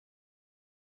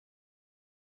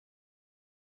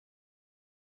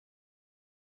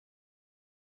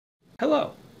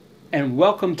Hello, and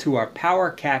welcome to our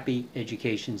Power CAPI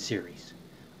Education series.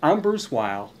 I'm Bruce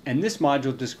Weil, and this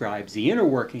module describes the inner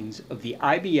workings of the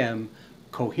IBM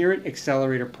Coherent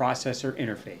Accelerator Processor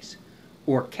Interface,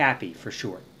 or CAPI for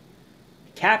short.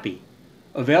 CAPI,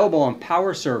 available on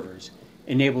Power servers,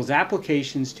 enables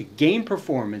applications to gain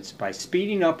performance by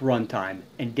speeding up runtime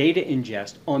and data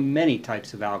ingest on many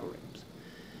types of algorithms.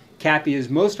 CAPI is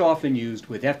most often used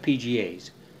with FPGAs,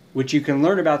 which you can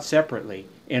learn about separately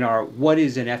in our What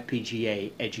is an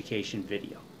FPGA education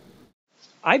video.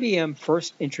 IBM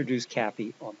first introduced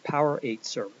CAPI on Power 8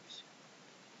 servers.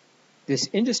 This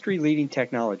industry-leading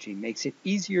technology makes it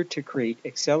easier to create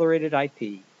accelerated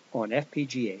IP on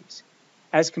FPGAs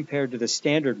as compared to the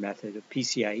standard method of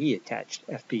PCIe-attached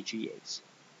FPGAs.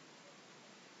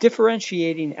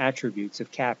 Differentiating attributes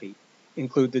of CAPI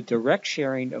include the direct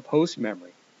sharing of host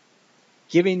memory,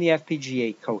 giving the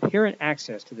FPGA coherent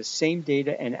access to the same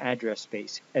data and address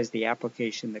space as the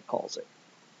application that calls it.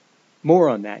 More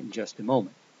on that in just a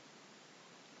moment.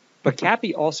 But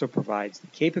CAPI also provides the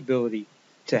capability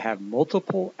to have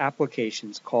multiple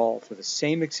applications call for the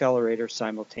same accelerator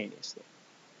simultaneously.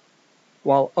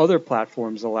 While other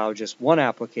platforms allow just one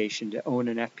application to own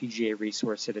an FPGA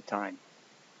resource at a time,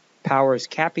 Power's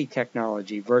CAPI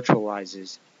technology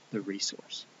virtualizes the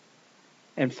resource.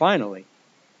 And finally,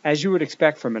 as you would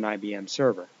expect from an IBM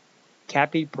server,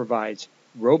 CAPI provides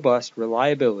robust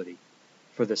reliability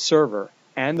for the server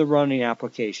and the running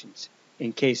applications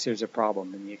in case there's a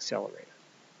problem in the accelerator.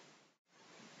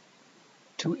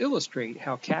 To illustrate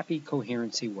how CAPI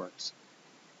coherency works,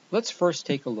 let's first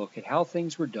take a look at how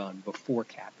things were done before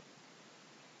CAPI.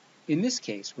 In this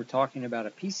case, we're talking about a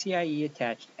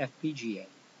PCIe-attached FPGA,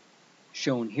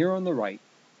 shown here on the right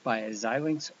by a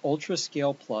Xilinx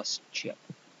UltraScale Plus chip.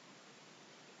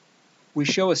 We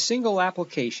show a single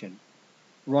application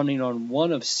running on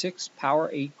one of 6 Power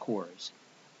 8 cores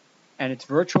and its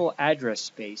virtual address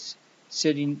space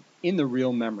sitting in the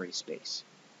real memory space.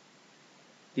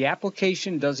 The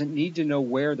application doesn't need to know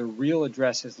where the real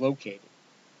address is located.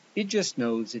 It just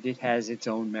knows that it has its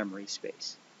own memory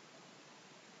space.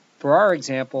 For our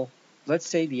example, let's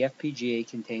say the FPGA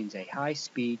contains a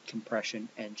high-speed compression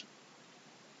engine.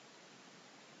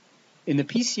 In the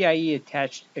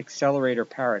PCIe-attached accelerator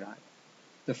paradigm,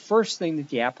 the first thing that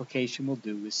the application will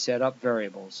do is set up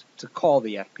variables to call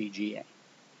the FPGA.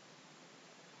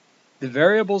 The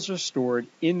variables are stored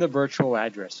in the virtual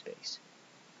address space.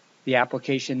 The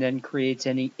application then creates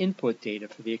any input data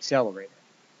for the accelerator.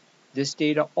 This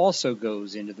data also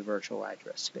goes into the virtual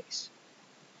address space.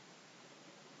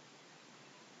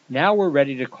 Now we're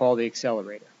ready to call the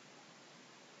accelerator.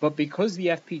 But because the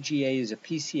FPGA is a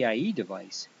PCIe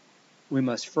device, we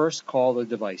must first call the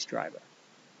device driver.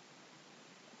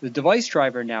 The device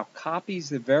driver now copies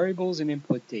the variables and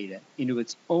input data into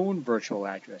its own virtual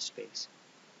address space,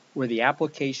 where the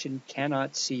application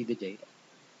cannot see the data.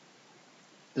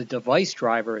 The device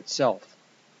driver itself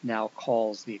now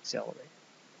calls the accelerator.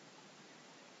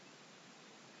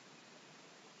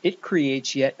 It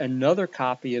creates yet another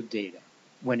copy of data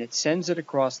when it sends it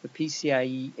across the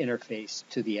PCIe interface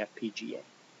to the FPGA.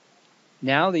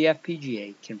 Now the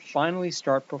FPGA can finally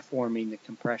start performing the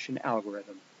compression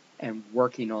algorithm and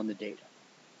working on the data.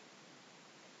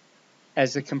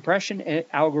 As the compression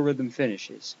algorithm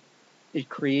finishes, it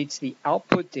creates the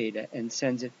output data and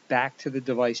sends it back to the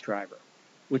device driver,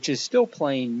 which is still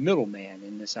playing middleman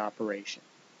in this operation.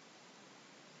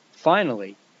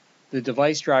 Finally, the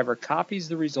device driver copies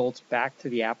the results back to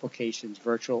the application's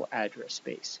virtual address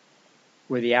space,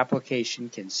 where the application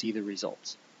can see the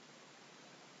results.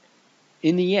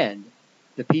 In the end,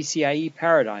 the PCIe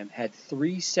paradigm had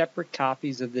 3 separate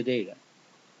copies of the data,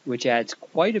 which adds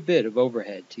quite a bit of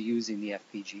overhead to using the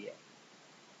FPGA.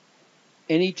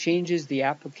 Any changes the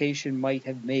application might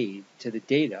have made to the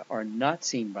data are not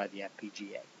seen by the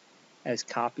FPGA, as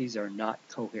copies are not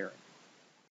coherent.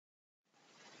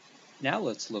 Now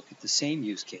let's look at the same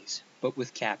use case, but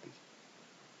with CAPI.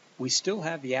 We still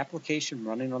have the application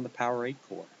running on the Power 8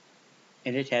 core,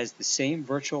 and it has the same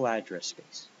virtual address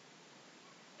space.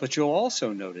 But you'll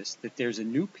also notice that there's a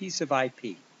new piece of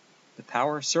IP, the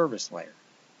Power Service Layer,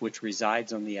 which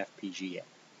resides on the FPGA.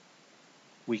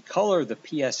 We color the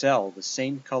PSL the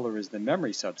same color as the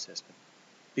memory subsystem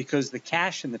because the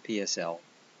cache in the PSL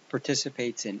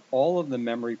participates in all of the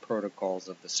memory protocols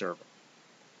of the server.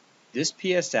 This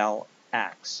PSL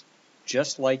acts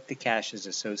just like the caches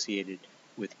associated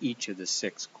with each of the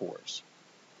 6 cores.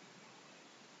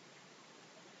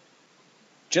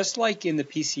 Just like in the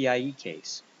PCIe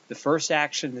case, the first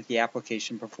action that the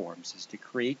application performs is to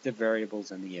create the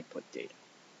variables and the input data.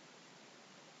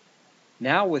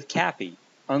 Now with CAPI,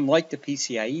 Unlike the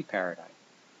PCIe paradigm,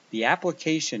 the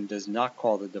application does not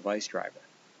call the device driver.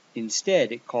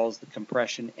 Instead, it calls the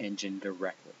compression engine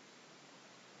directly.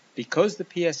 Because the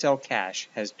PSL cache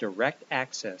has direct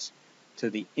access to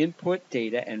the input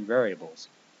data and variables,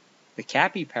 the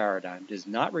CAPI paradigm does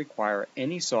not require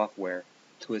any software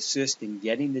to assist in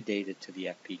getting the data to the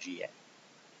FPGA.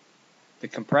 The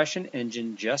compression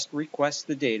engine just requests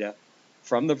the data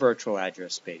from the virtual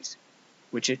address space,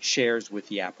 which it shares with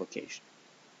the application.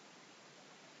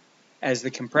 As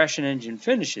the compression engine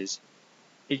finishes,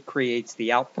 it creates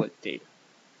the output data.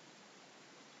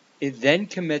 It then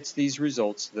commits these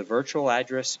results to the virtual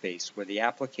address space where the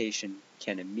application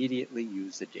can immediately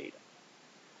use the data.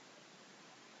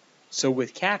 So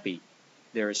with CAPI,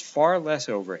 there is far less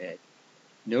overhead,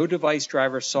 no device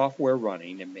driver software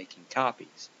running and making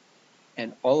copies,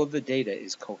 and all of the data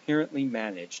is coherently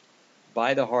managed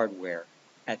by the hardware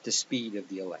at the speed of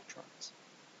the electrons.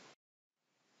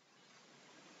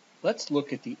 Let's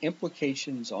look at the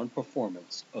implications on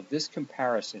performance of this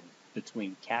comparison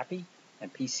between CAPI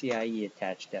and PCIe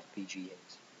attached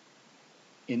FPGAs.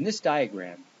 In this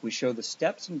diagram, we show the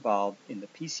steps involved in the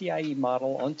PCIe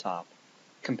model on top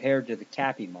compared to the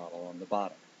CAPI model on the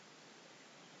bottom.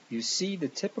 You see the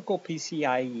typical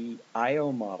PCIe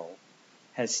I/O model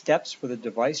has steps for the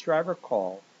device driver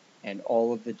call and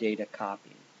all of the data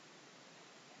copying.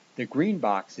 The green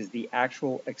box is the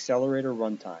actual accelerator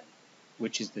runtime,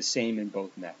 which is the same in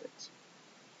both methods.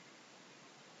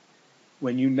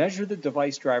 When you measure the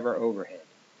device driver overhead,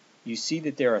 you see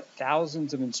that there are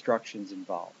thousands of instructions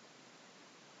involved.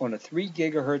 On a 3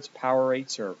 GHz power rate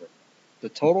server, the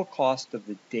total cost of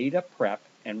the data prep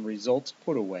and results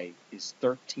put away is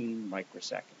 13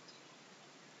 microseconds.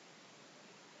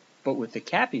 But with the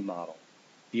CAPI model,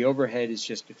 the overhead is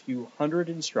just a few hundred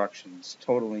instructions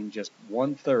totaling just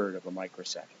 1/3 of a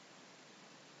microsecond.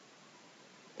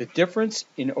 The difference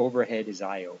in overhead is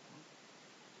eye-opening.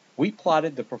 We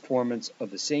plotted the performance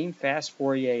of the same fast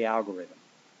Fourier algorithm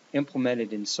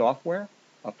implemented in software,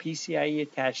 a PCIe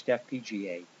attached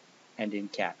FPGA, and in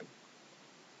CAPI.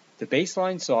 The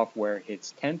baseline software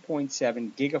hits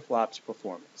 10.7 gigaflops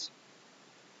performance.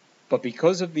 But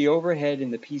because of the overhead in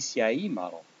the PCIe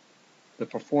model, the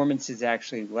performance is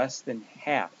actually less than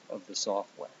half of the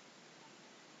software.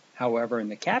 However, in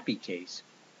the CAPI case,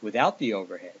 without the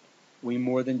overhead, we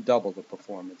more than double the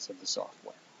performance of the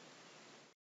software.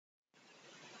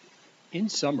 In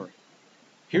summary,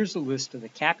 here's a list of the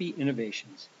CAPI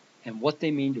innovations and what they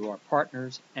mean to our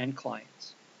partners and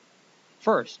clients.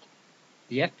 First,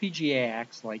 the FPGA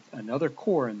acts like another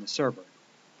core in the server,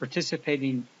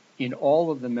 participating in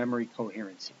all of the memory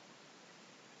coherency.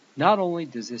 Not only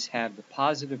does this have the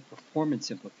positive performance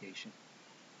implication,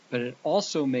 but it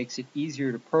also makes it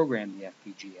easier to program the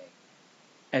FPGA,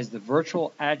 as the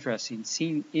virtual addressing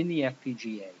seen in the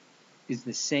FPGA is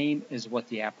the same as what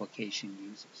the application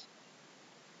uses.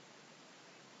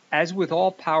 As with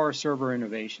all power server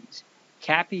innovations,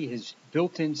 CAPI has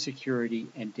built-in security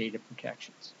and data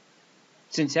protections.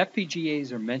 Since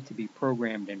FPGAs are meant to be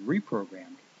programmed and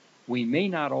reprogrammed, we may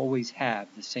not always have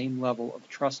the same level of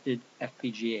trusted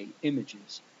FPGA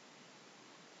images.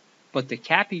 But the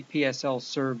CAPI PSL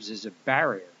serves as a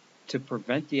barrier to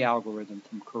prevent the algorithm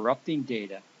from corrupting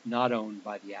data not owned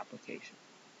by the application.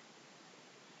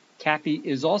 CAPI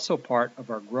is also part of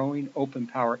our growing open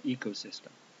power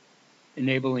ecosystem,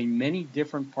 enabling many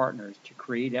different partners to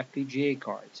create FPGA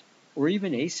cards or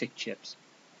even ASIC chips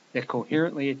that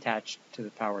coherently attach to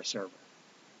the power server.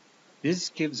 This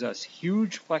gives us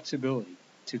huge flexibility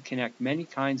to connect many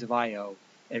kinds of I/O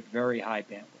at very high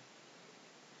bandwidth.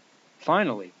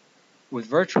 Finally, with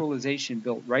virtualization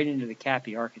built right into the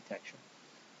CAPI architecture,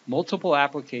 multiple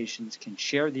applications can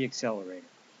share the accelerator,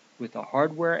 with the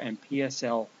hardware and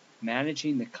PSL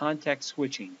managing the context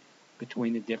switching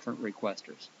between the different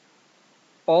requesters.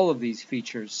 All of these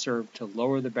features serve to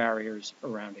lower the barriers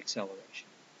around acceleration.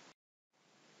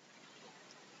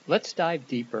 Let's dive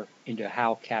deeper into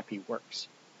how CAPI works.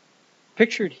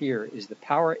 Pictured here is the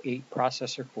Power 8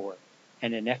 processor core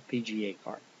and an FPGA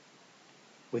card.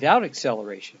 Without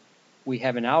acceleration, we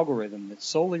have an algorithm that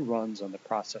solely runs on the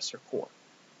processor core.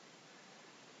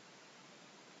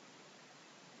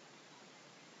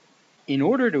 In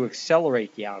order to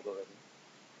accelerate the algorithm,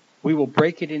 we will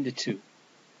break it into two.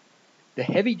 The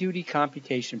heavy-duty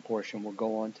computation portion will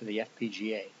go on to the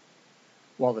FPGA,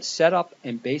 while the setup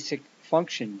and basic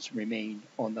functions remain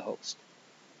on the host.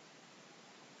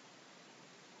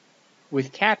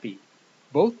 With CAPI,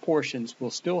 both portions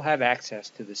will still have access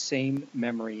to the same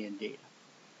memory and data.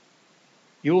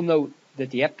 You will note that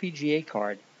the FPGA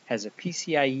card has a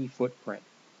PCIe footprint.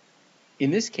 In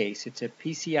this case, it's a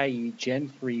PCIe Gen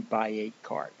 3 x 8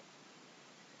 card.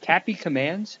 CAPI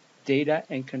commands, data,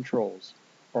 and controls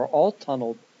are all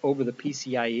tunneled over the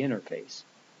PCIe interface,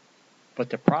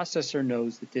 but the processor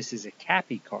knows that this is a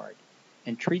CAPI card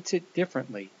and treats it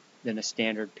differently than a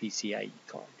standard PCIe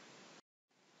card.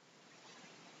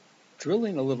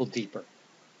 Drilling a little deeper,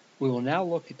 we will now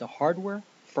look at the hardware,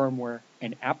 firmware,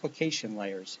 and application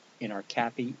layers in our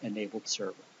CAPI-enabled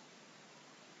server.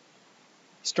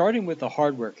 Starting with the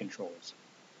hardware controls,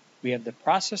 we have the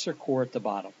processor core at the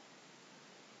bottom.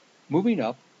 Moving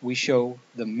up, we show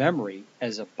the memory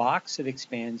as a box that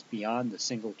expands beyond the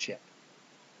single chip.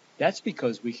 That's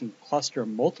because we can cluster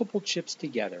multiple chips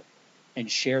together and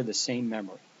share the same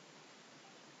memory.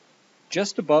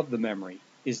 Just above the memory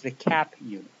is the CAP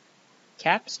unit.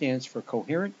 CAP stands for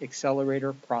Coherent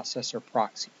Accelerator Processor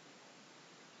Proxy.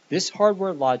 This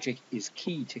hardware logic is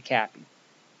key to CAPI.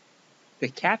 The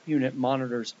CAP unit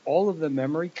monitors all of the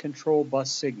memory control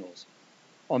bus signals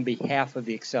on behalf of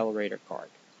the accelerator card.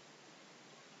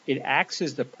 It acts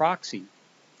as the proxy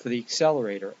for the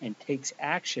accelerator and takes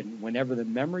action whenever the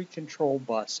memory control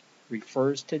bus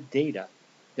refers to data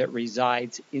that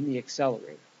resides in the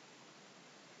accelerator.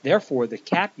 Therefore, the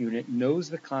CAP unit knows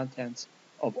the contents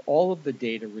of all of the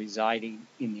data residing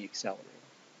in the accelerator.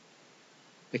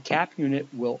 The CAP unit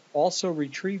will also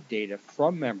retrieve data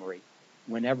from memory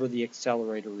whenever the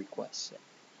accelerator requests it.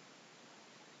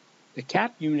 The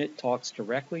CAP unit talks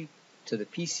directly to the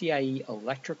PCIe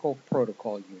electrical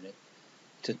protocol unit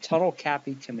to tunnel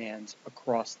CAPI commands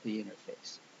across the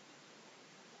interface.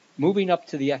 Moving up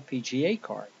to the FPGA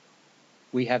card,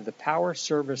 we have the Power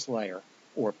Service Layer,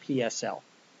 or PSL.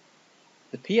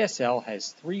 The PSL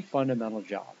has three fundamental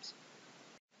jobs.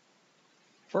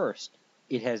 First,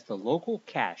 it has the local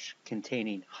cache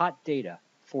containing hot data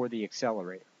for the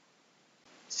accelerator.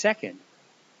 Second,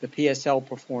 the PSL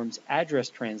performs address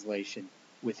translation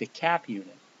with the CAP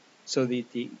unit so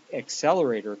that the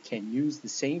accelerator can use the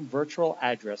same virtual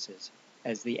addresses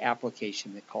as the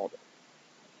application that called it.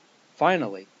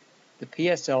 Finally, the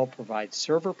PSL provides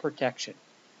server protection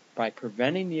by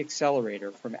preventing the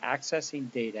accelerator from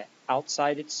accessing data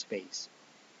outside its space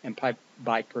and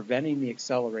by preventing the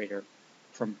accelerator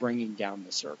from bringing down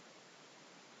the server.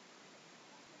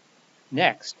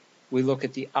 Next, we look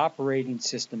at the operating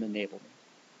system enablement.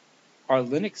 Our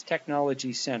Linux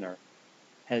Technology Center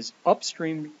has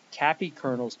upstreamed CAPI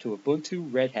kernels to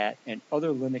Ubuntu, Red Hat, and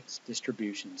other Linux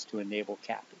distributions to enable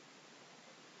CAPI.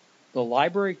 The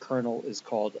library kernel is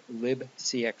called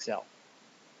libcxl.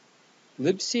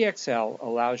 libcxl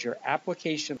allows your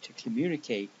application to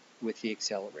communicate with the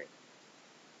accelerator.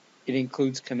 It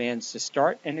includes commands to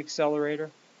start an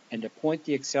accelerator and to point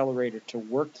the accelerator to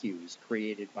work queues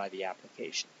created by the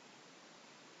application.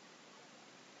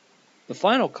 The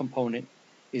final component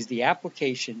is the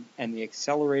application and the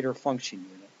accelerator function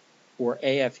unit, or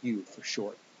AFU for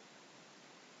short.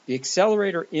 The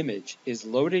accelerator image is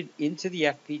loaded into the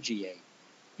FPGA,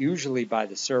 usually by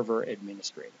the server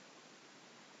administrator.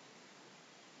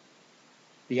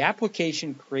 The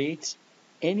application creates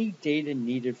any data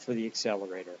needed for the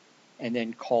accelerator and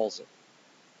then calls it.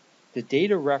 The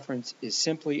data reference is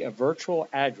simply a virtual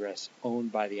address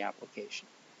owned by the application.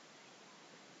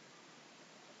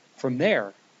 From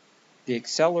there, the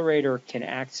accelerator can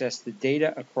access the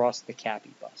data across the CAPI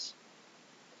bus.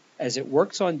 As it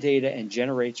works on data and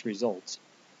generates results,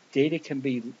 data can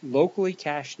be locally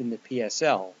cached in the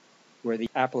PSL where the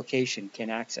application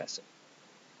can access it.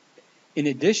 In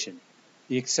addition,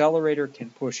 the accelerator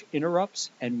can push interrupts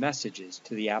and messages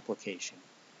to the application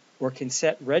or can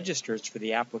set registers for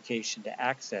the application to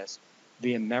access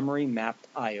via memory-mapped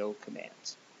I/O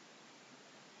commands.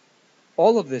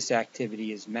 All of this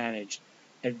activity is managed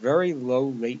at very low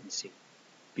latency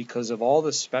because of all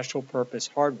the special purpose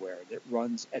hardware that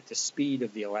runs at the speed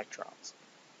of the electrons.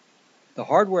 The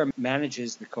hardware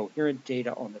manages the coherent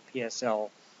data on the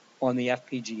PSL on the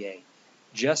FPGA,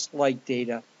 just like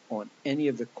data on any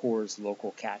of the core's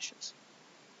local caches.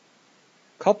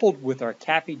 Coupled with our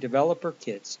CAPI developer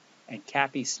kits and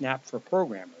CAPI Snap for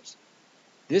programmers,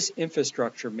 this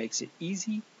infrastructure makes it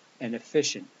easy and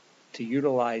efficient to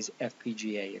utilize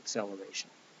FPGA acceleration.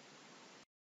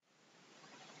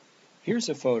 Here's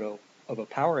a photo of a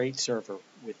Power 8 server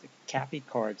with the CAPI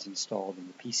cards installed in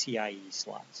the PCIe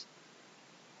slots.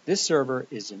 This server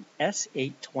is an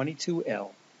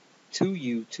S822L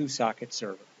 2U 2-socket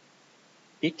server.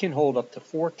 It can hold up to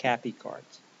 4 CAPI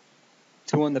cards,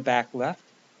 2 on the back left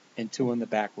and 2 on the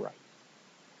back right.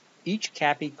 Each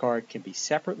CAPI card can be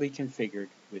separately configured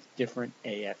with different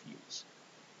AFUs.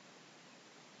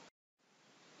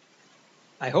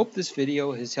 I hope this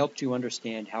video has helped you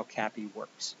understand how CAPI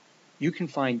works. You can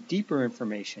find deeper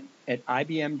information at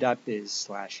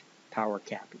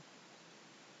ibm.biz/powercapi.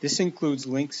 This includes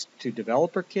links to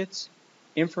developer kits,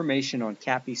 information on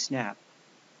CAPI Snap,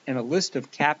 and a list of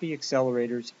CAPI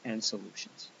accelerators and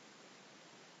solutions.